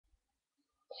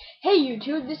Hey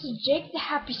YouTube, this is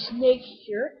Jakethehappysnake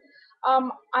here.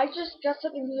 I just got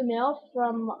something through the mail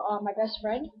from my best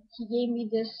friend. He gave me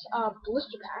this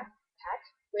Blister pack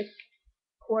with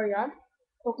Porygon,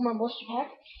 Pokemon Blister pack.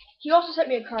 He also sent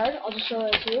me a card. I'll just show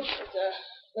it to you. It's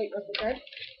a late birthday card.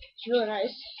 It's really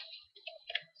nice.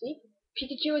 See?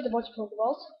 Pikachu with a bunch of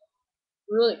Pokeballs.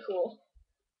 Really cool.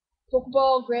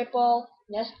 Pokeball, Great Ball,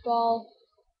 Nest Ball,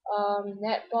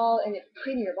 Net Ball, and a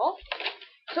Premier Ball.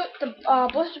 So the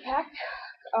Blister pack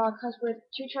comes with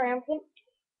 2 Triumphant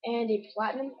and a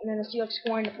Platinum, and then a Steelix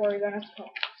coin to Porygon as well.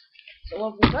 So we'll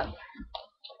open this up.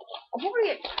 I'm hoping to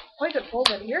get quite good pulls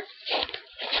out of here.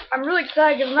 I'm really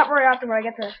excited because it's not very often where I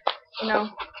get to,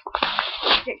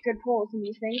 get good pulls in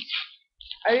these things.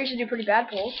 I usually do pretty bad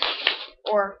pulls,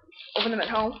 or open them at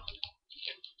home.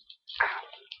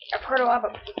 I've heard a lot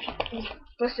about these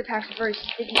blister packs are very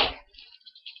sticky.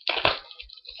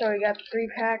 So we got 3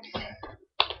 packs.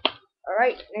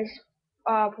 Alright, next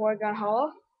Porygon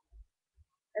Hollow.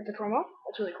 That's a promo.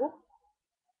 That's really cool.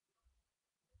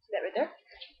 See that right there?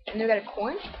 And then we got a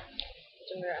coin.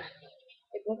 Which I'm gonna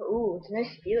take a look at. Ooh, it's a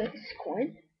nice Steelix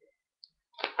coin.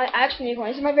 I actually need a coin.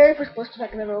 This is my very first blister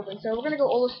pack I've ever opened. So we're gonna go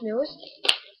oldest newest.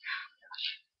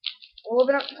 We'll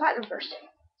open up the Platinum first.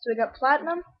 So we got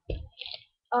Platinum,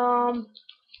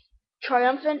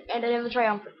 Triumphant, and another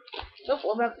Triumphant. So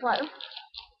we'll open up the Platinum.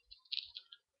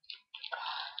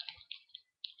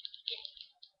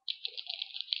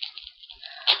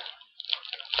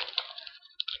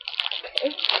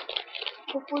 Okay.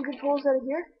 Hopefully we can pull this out of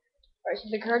here. Alright, so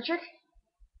the card trick.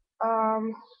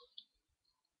 Oh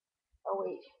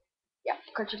wait. Yeah,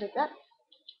 card trick like that.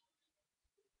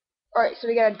 Alright, so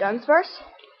we got a Dunsparce,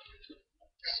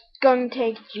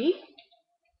 Skuntank G,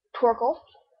 Torkoal,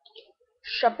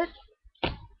 Shuppet,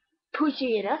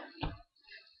 Poochyena,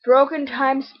 Broken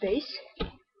Time Space,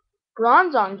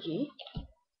 Bronzong G,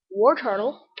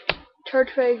 Wartortle,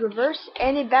 Turtwig Reverse,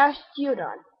 and a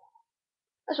Bastiodon.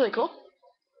 That's really cool.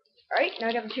 Alright, now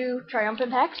we got the 2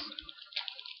 Triumphant packs.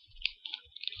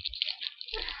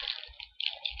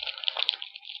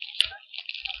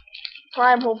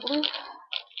 Prime, hopefully.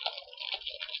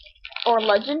 Or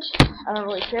Legend. I don't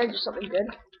really care, just something good.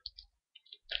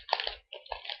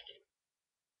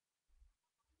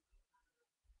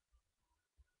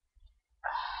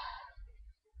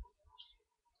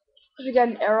 We got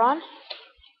an Aeron,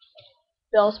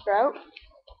 Bellsprout,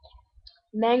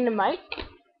 Magnemite,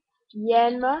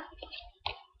 Yanma,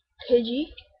 Pidgey,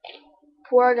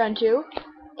 Porygon 2,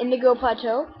 Indigo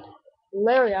Plateau,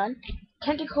 Larion,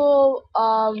 Tentacle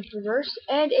Reverse,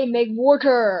 and a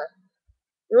Megwarter.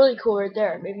 Really cool right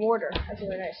there, Megwarter. That's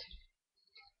really nice.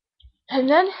 And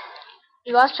then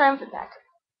the last Triumphant pack.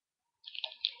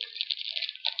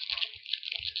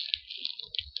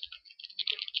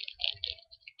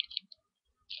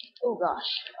 Oh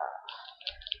gosh.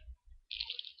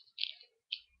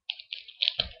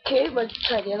 Okay, let's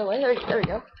try the other way. There we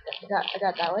go. I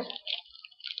got that way.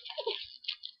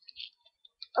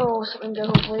 Oh, something good,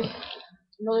 hopefully.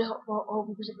 I'm really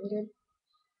hoping for something good.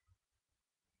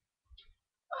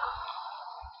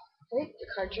 Okay, the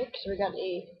card trick. So we got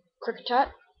a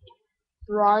Kricketot,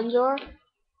 Bronzor,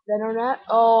 Venonat.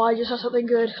 Oh, I just saw something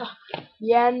good.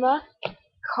 Yanma,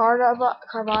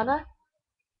 Carvana,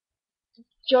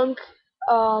 Junk,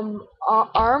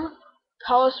 Arm,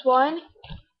 Paliswine,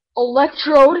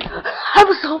 Electrode,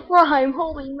 Absol Prime.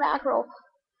 Holy mackerel!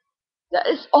 That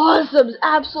is awesome. It's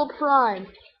Absol Prime.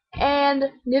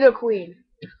 And Nidoqueen.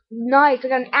 Nice. I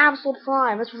got an Absol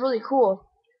Prime. That's really cool.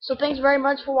 So thanks very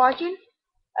much for watching.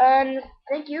 And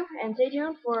thank you. And stay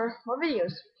tuned for more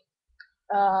videos.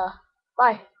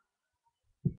 Bye.